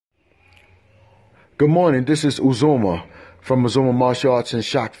Good morning. This is Uzoma from Uzoma Martial Arts and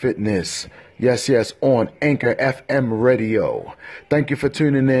Shock Fitness. Yes, on Anchor FM Radio. Thank you for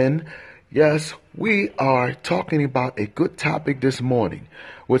tuning in. Yes, we are talking about a good topic this morning.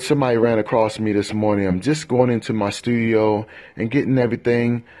 Which somebody ran across me this morning. I'm just going into my studio and getting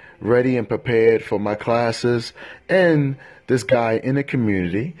everything ready and prepared for my classes. And this guy in the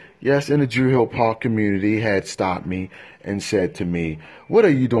community, yes, in the Drew Hill Park community, had stopped me and said to me, "What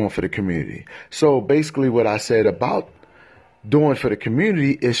are you doing for the community?" So basically what I said about doing for the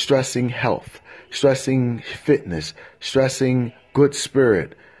community is stressing health, stressing fitness, stressing good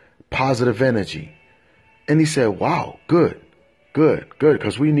spirit, positive energy. And he said, "Wow, good,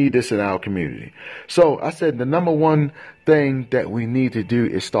 because we need this in our community." So I said the number one thing that we need to do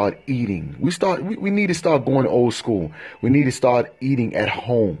is start eating. We need to start going old school. We need to start eating at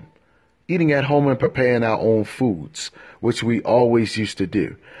home. Eating at home and preparing our own foods, which we always used to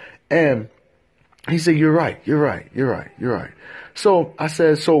do. And he said, you're right. So I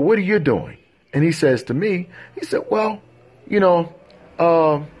said, so what are you doing? And he says to me, he said, well,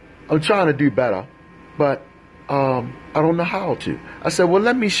 I'm trying to do better, but I don't know how to. I said, well,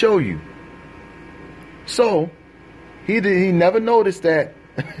 let me show you. So he never noticed that.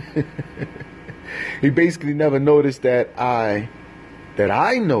 He basically never noticed that I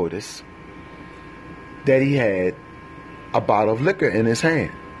noticed that he had a bottle of liquor in his hand.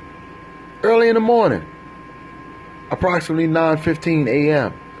 Early in the morning, approximately 9:15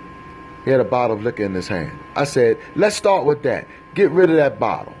 a.m., he had a bottle of liquor in his hand. I said, let's start with that. Get rid of that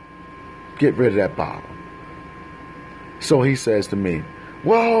bottle. Get rid of that bottle. So he says to me,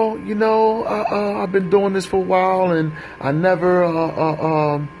 well, I've been doing this for a while and I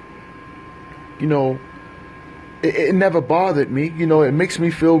never, it never bothered me. It makes me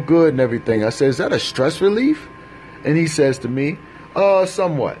feel good and everything. I said, is that a stress relief? And he says to me,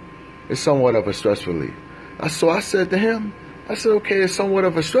 somewhat. It's somewhat of a stress relief. So I said to him, okay, it's somewhat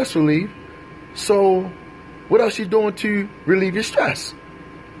of a stress relief. So what else you doing to relieve your stress?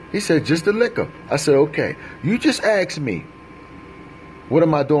 He said, just the liquor. I said, okay, you just asked me, what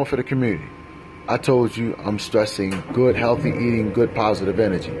am I doing for the community? I told you I'm stressing good, healthy eating, good, positive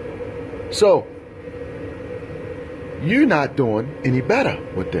energy. So you're not doing any better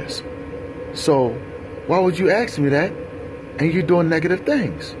with this. So why would you ask me that and you're doing negative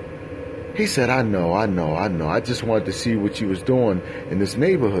things? He said, I know. I just wanted to see what you was doing in this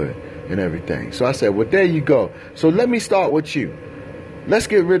neighborhood and everything. So I said, well, there you go. So let me start with you. Let's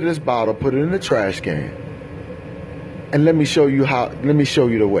get rid of this bottle, put it in the trash can, and let me show you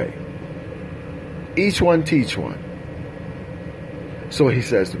the way. Each one teach one. So he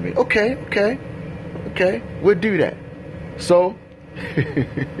says to me, okay, we'll do that. So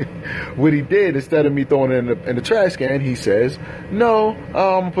what he did, instead of me throwing it in the trash can, he says, no, I'm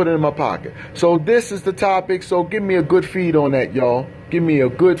going to put it in my pocket. So this is the topic. So give me a good feed on that, y'all. Give me a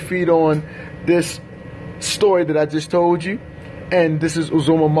good feed on this story that I just told you. And this is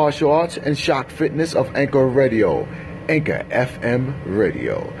Uzoma Martial Arts and Shock Fitness of Anchor Radio. Anchor FM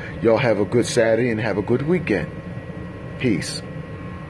Radio. Y'all have a good Saturday and have a good weekend. Peace.